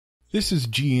This is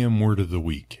GM Word of the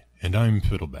Week, and I'm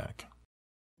Fiddleback.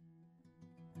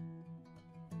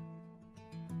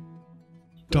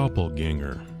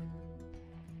 Doppelganger.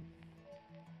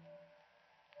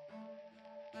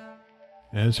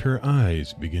 As her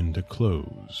eyes begin to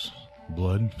close,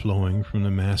 blood flowing from the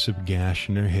massive gash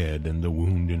in her head and the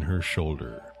wound in her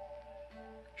shoulder,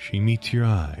 she meets your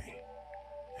eye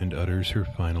and utters her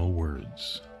final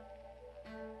words.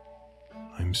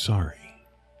 I'm sorry.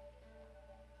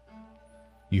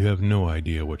 You have no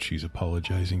idea what she's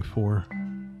apologizing for.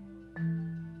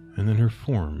 And then her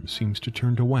form seems to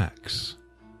turn to wax,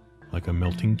 like a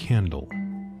melting candle.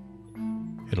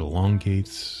 It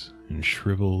elongates and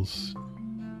shrivels.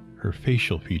 Her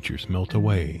facial features melt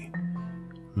away,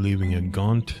 leaving a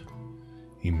gaunt,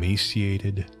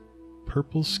 emaciated,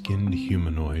 purple-skinned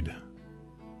humanoid.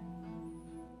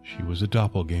 She was a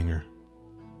doppelganger,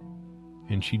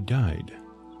 and she died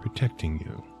protecting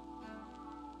you.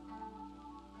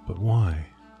 But why?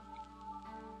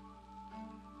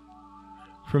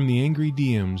 From the Angry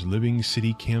DM's Living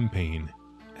City campaign,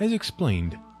 as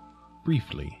explained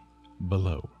briefly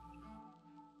below.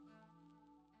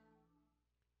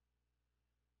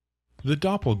 The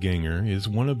Doppelganger is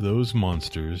one of those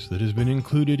monsters that has been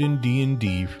included in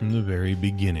D&D from the very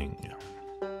beginning.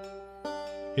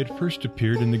 It first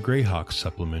appeared in the Greyhawk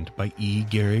supplement by E.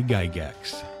 Gary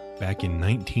Gygax back in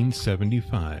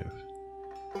 1975,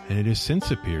 and it has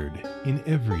since appeared in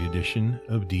every edition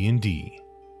of D&D,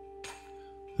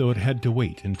 though it had to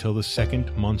wait until the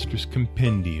second Monstrous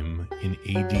Compendium in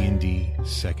AD&D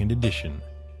 2nd edition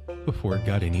before it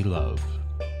got any love.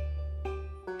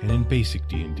 And in basic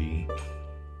D&D,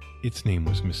 its name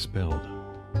was misspelled.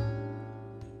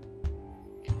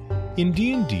 In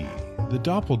D&D, the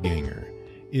Doppelganger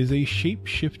is a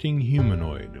shape-shifting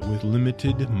humanoid with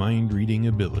limited mind-reading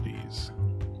abilities.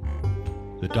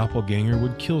 The Doppelganger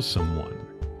would kill someone,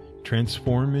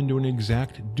 transform into an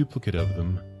exact duplicate of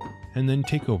them, and then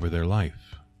take over their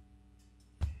life.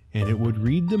 And it would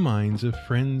read the minds of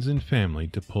friends and family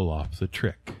to pull off the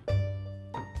trick.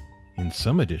 In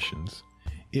some editions,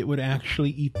 it would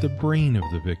actually eat the brain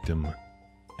of the victim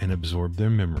and absorb their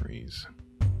memories.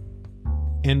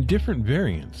 And different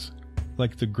variants,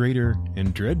 like the Greater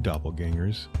and Dread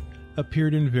Doppelgangers,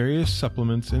 appeared in various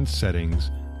supplements and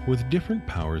settings with different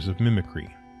powers of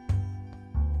mimicry.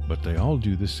 But they all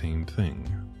do the same thing.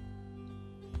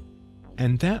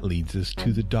 And that leads us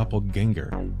to the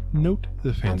Doppelganger, note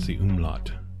the fancy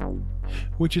umlaut,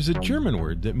 which is a German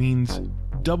word that means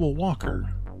double walker.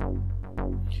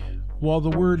 While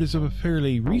the word is of a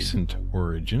fairly recent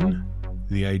origin,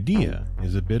 the idea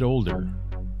is a bit older.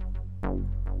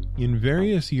 In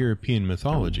various European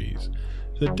mythologies,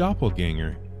 the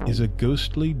Doppelganger is a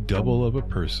ghostly double of a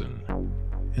person,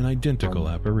 an identical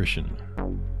apparition.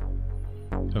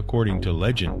 According to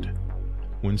legend,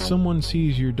 when someone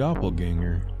sees your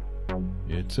doppelganger,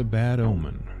 it's a bad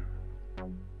omen.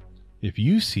 If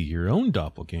you see your own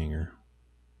doppelganger,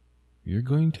 you're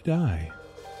going to die.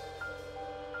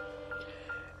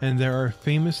 And there are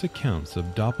famous accounts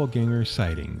of doppelganger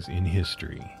sightings in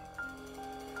history.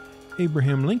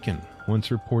 Abraham Lincoln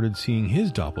once reported seeing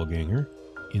his doppelganger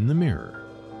in the mirror.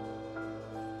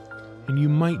 And you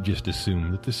might just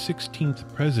assume that the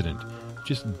 16th president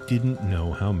just didn't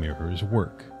know how mirrors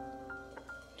work.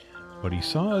 But he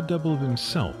saw a double of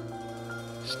himself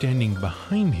standing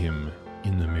behind him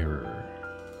in the mirror.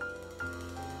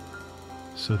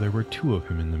 So there were two of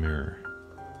him in the mirror,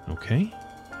 okay?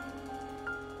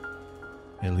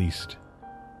 At least,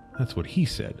 that's what he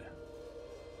said.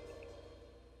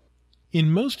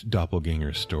 In most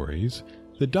doppelganger stories,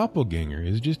 the doppelganger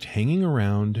is just hanging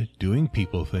around, doing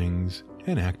people things,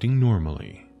 and acting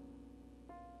normally.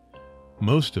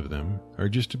 Most of them are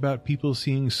just about people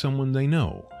seeing someone they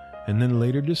know, and then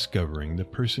later discovering the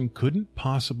person couldn't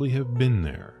possibly have been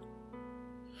there,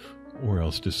 or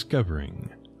else discovering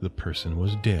the person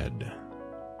was dead.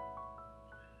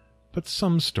 But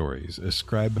some stories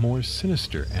ascribe more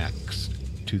sinister acts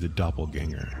to the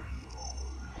doppelganger.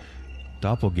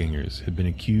 Doppelgangers have been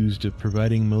accused of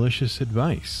providing malicious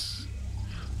advice,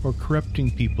 or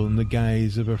corrupting people in the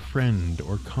guise of a friend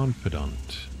or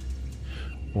confidant,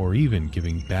 or even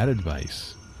giving bad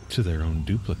advice to their own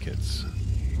duplicates.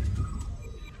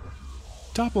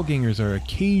 Doppelgangers are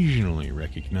occasionally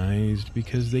recognized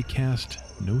because they cast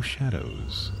no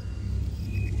shadows.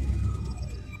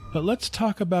 But let's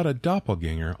talk about a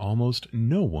doppelganger almost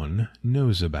no one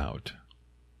knows about.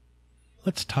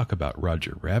 Let's talk about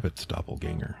Roger Rabbit's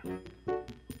doppelganger.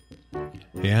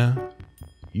 Yeah,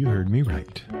 you heard me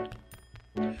right.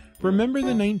 Remember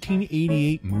the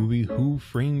 1988 movie Who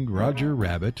Framed Roger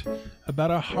Rabbit, about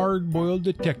a hard-boiled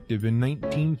detective in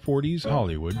 1940s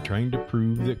Hollywood trying to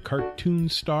prove that cartoon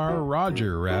star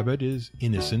Roger Rabbit is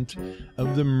innocent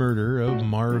of the murder of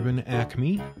Marvin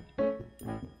Acme?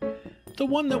 The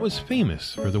one that was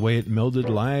famous for the way it melded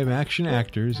live-action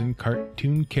actors and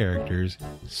cartoon characters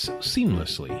so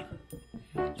seamlessly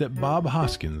that Bob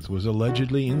Hoskins was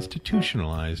allegedly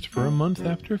institutionalized for a month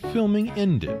after filming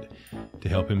ended to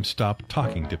help him stop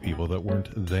talking to people that weren't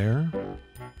there?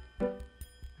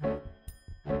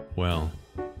 Well,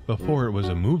 before it was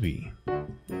a movie,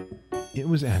 it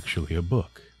was actually a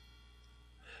book.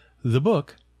 The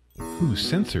book, Who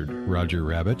Censored Roger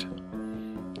Rabbit,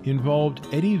 involved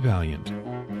Eddie Valiant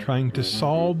trying to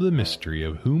solve the mystery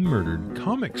of who murdered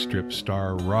comic strip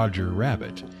star Roger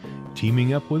Rabbit,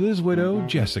 teaming up with his widow,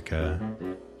 Jessica,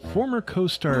 former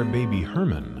co-star Baby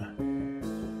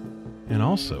Herman, and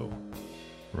also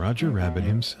Roger Rabbit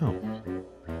himself.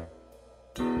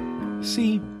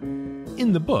 See,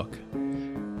 in the book,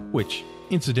 which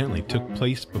incidentally took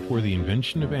place before the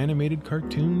invention of animated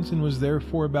cartoons and was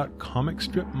therefore about comic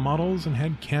strip models and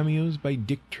had cameos by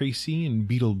Dick Tracy and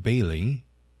Beetle Bailey,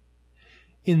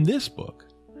 in this book,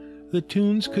 the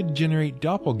toons could generate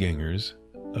doppelgangers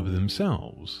of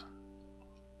themselves.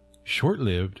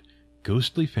 Short-lived,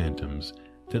 ghostly phantoms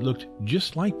that looked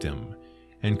just like them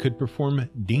and could perform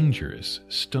dangerous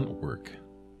stunt work.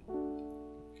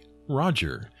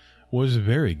 Roger was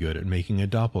very good at making a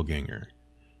doppelganger,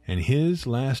 and his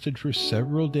lasted for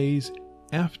several days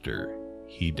after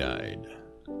he died.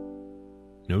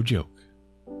 No joke.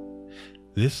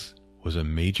 This was a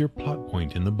major plot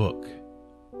point in the book,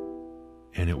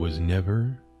 and it was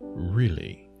never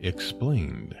really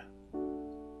explained.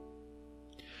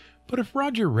 But if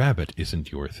Roger Rabbit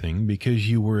isn't your thing because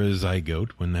you were a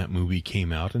zygote when that movie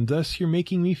came out and thus you're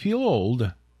making me feel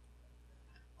old,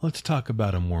 let's talk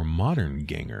about a more modern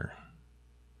ganger.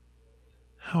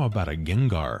 How about a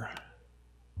Gengar?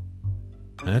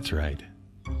 That's right.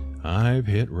 I've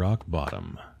hit rock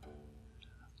bottom.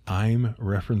 I'm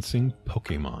referencing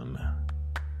Pokemon.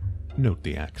 Note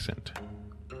the accent.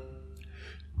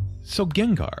 So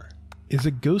Gengar is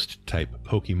a ghost-type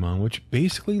Pokemon which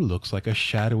basically looks like a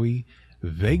shadowy,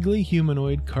 vaguely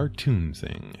humanoid cartoon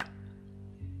thing.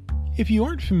 If you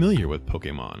aren't familiar with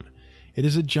Pokemon, it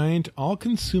is a giant,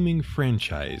 all-consuming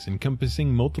franchise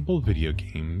encompassing multiple video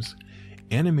games,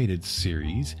 animated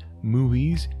series,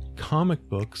 movies, comic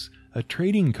books, a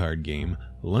trading card game,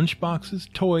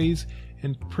 lunchboxes, toys,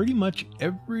 and pretty much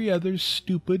every other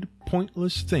stupid,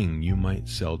 pointless thing you might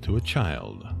sell to a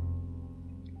child.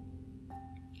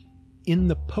 In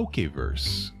the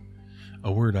Pokeverse,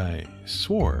 a word I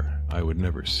swore I would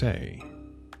never say,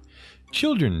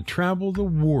 children travel the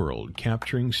world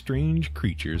capturing strange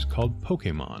creatures called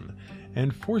Pokemon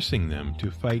and forcing them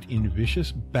to fight in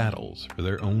vicious battles for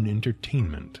their own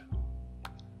entertainment.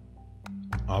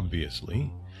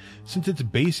 Obviously, since it's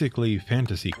basically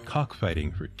fantasy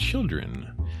cockfighting for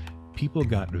children, people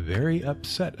got very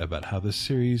upset about how the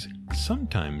series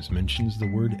sometimes mentions the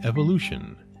word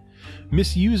evolution,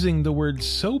 misusing the word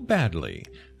so badly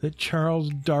that Charles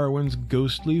Darwin's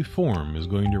ghostly form is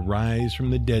going to rise from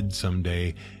the dead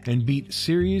someday and beat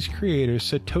series creator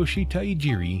Satoshi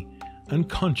Tajiri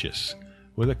unconscious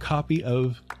with a copy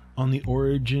of On the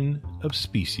Origin of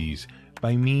Species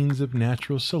by Means of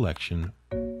Natural Selection,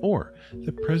 or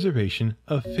the Preservation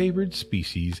of Favored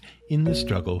Species in the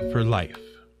Struggle for Life.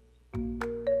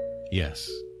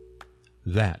 Yes,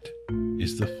 that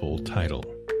is the full title.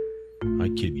 I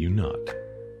kid you not.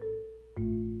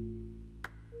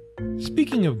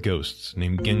 Speaking of ghosts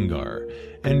named Gengar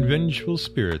and vengeful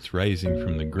spirits rising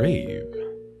from the grave,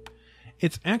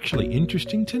 it's actually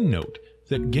interesting to note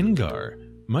that Gengar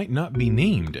might not be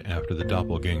named after the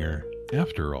doppelganger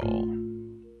after all,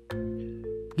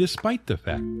 despite the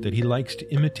fact that he likes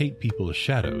to imitate people's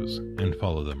shadows and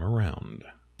follow them around.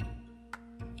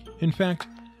 In fact,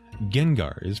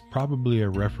 Gengar is probably a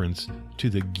reference to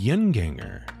the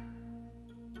Doppelganger.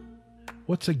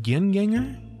 What's a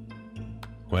Doppelganger?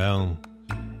 Well,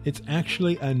 it's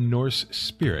actually a Norse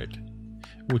spirit,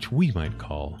 which we might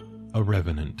call a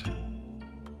revenant.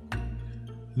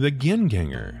 The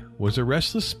Doppelganger was a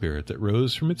restless spirit that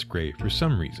rose from its grave for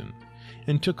some reason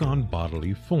and took on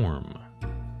bodily form.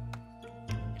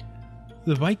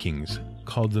 The Vikings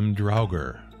called them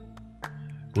Draugr,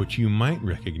 which you might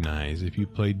recognize if you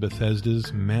played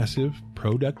Bethesda's massive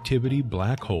productivity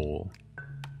black hole,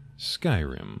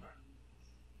 Skyrim.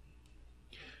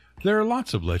 There are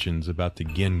lots of legends about the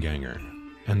Doppelganger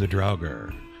and the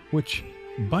Draugr, which,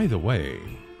 by the way,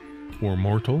 were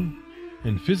mortal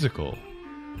and physical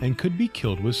and could be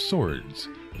killed with swords,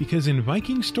 because in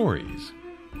Viking stories,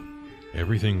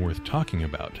 everything worth talking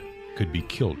about could be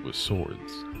killed with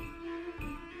swords.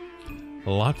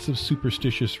 Lots of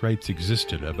superstitious rites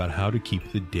existed about how to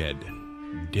keep the dead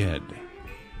dead.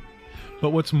 But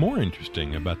what's more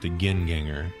interesting about the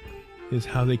Doppelganger is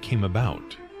how they came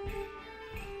about.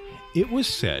 It was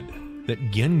said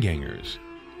that Doppelgangers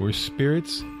were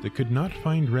spirits that could not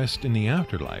find rest in the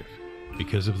afterlife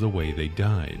because of the way they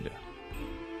died.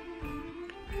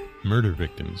 Murder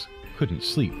victims couldn't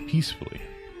sleep peacefully,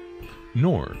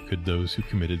 nor could those who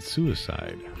committed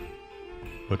suicide.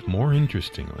 But more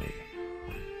interestingly,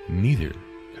 neither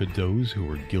could those who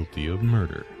were guilty of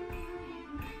murder.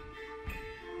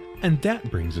 And that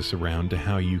brings us around to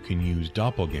how you can use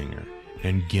Doppelganger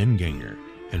and Doppelganger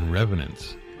and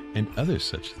Revenants and other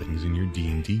such things in your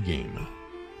D&D game.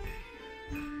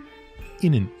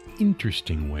 In an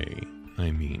interesting way, I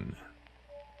mean.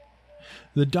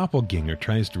 The Doppelganger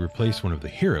tries to replace one of the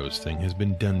heroes thing has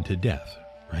been done to death,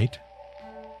 right?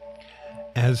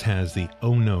 As has the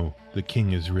 "oh no, the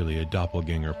king is really a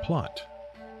doppelganger" plot.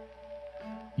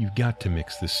 You've got to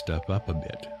mix this stuff up a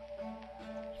bit.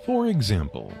 For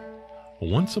example,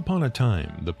 once upon a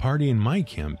time, the party in my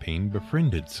campaign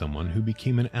befriended someone who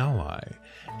became an ally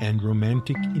and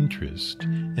romantic interest,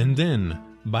 and then,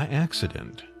 by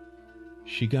accident,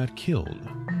 she got killed,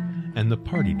 and the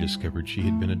party discovered she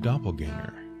had been a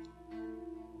doppelganger.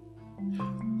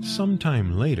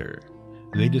 Sometime later,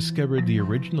 they discovered the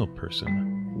original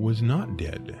person was not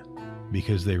dead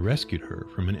because they rescued her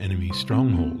from an enemy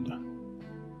stronghold.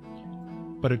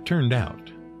 But it turned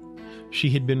out she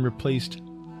had been replaced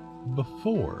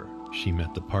before she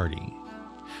met the party,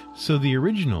 so the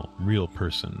original real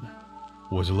person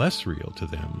was less real to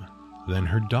them than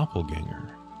her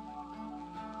doppelganger.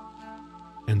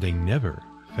 And they never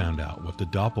found out what the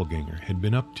doppelganger had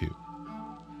been up to.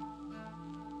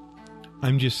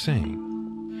 I'm just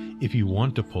saying, if you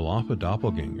want to pull off a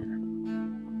doppelganger,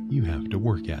 you have to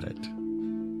work at it.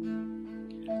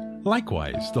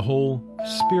 Likewise, the whole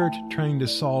spirit trying to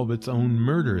solve its own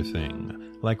murder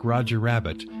thing, like Roger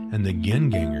Rabbit and the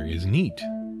Doppelganger, is neat,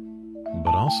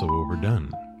 but also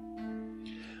overdone.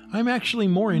 I'm actually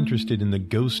more interested in the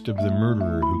ghost of the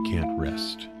murderer who can't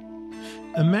rest.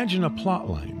 Imagine a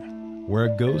plotline where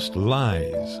a ghost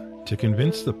lies to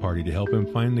convince the party to help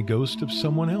him find the ghost of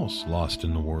someone else lost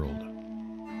in the world.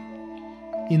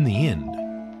 In the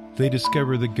end, they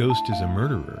discover the ghost is a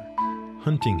murderer,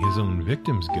 hunting his own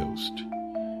victim's ghost,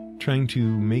 trying to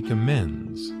make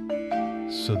amends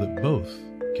so that both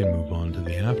can move on to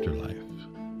the afterlife.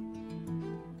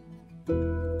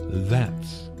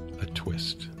 That's a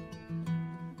twist.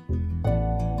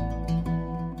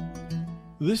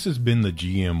 This has been the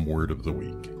GM Word of the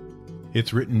Week.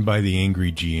 It's written by the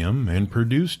Angry GM and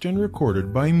produced and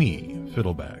recorded by me,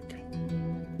 Fiddleback.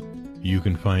 You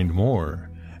can find more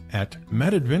at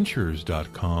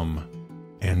madadventures.com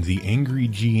and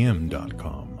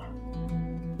theangrygm.com.